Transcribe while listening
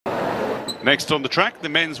Next on the track, the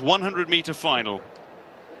men's 100-meter final.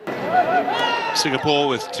 Singapore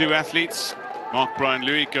with two athletes, Marc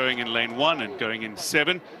Louis going in lane 1 and going in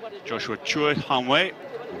 7. Joshua CHUA, Hanwei.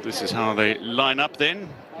 This is how they line up then.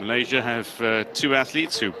 Malaysia have two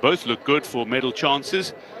athletes who both look good for medal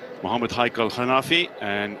chances. Haiqal Hanafi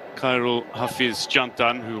and Khairul Hafiz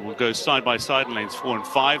Jantan, who will go side by side in lanes 4 and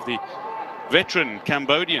 5. The veteran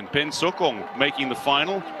Cambodian Pen Sokong making the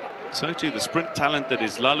final. So too the sprint talent that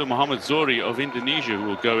is Lalu ZOHRI of Indonesia, who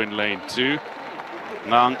will go in lane 2.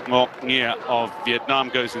 Ngãn of Vietnam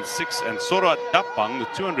goes in 6, and Soraoat DABBAng, the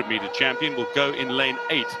 200-meter champion, will go in lane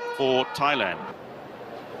 8 for Thailand.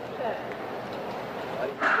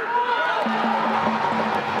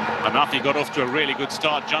 Hanafi got off to a really good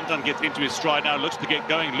start. Jantan gets into his stride now, looks to get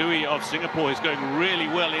going. Louis of Singapore is going really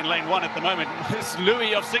well in lane 1 at the moment. This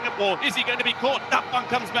Louis of Singapore, is he going to be caught? DABBAng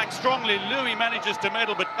comes back strongly. Louis manages to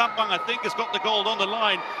medal, but DABBAng, I think, has got the gold on the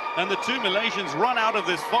line. And the two Malaysians run out of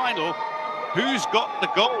this final. Who's got the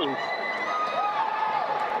gold?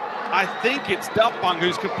 I think it's DABBAng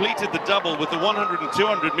who's completed the double with the 100 and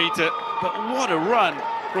 200 meter. But what a run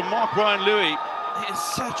from Marc Louis. He is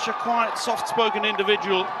such a quiet, soft-spoken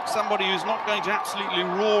individual, somebody who's not going to absolutely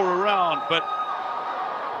roar around, but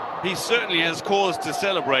he certainly has cause to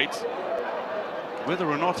celebrate. Whether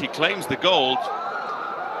or not he claims the gold,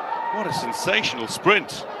 what a sensational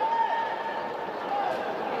sprint.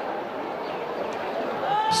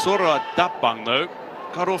 Soraoat DABBAng, though,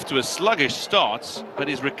 got off to a sluggish start, but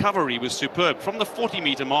his recovery was superb. From the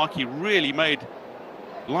 40-meter mark, he really made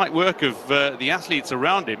light work of the athletes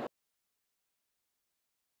around him.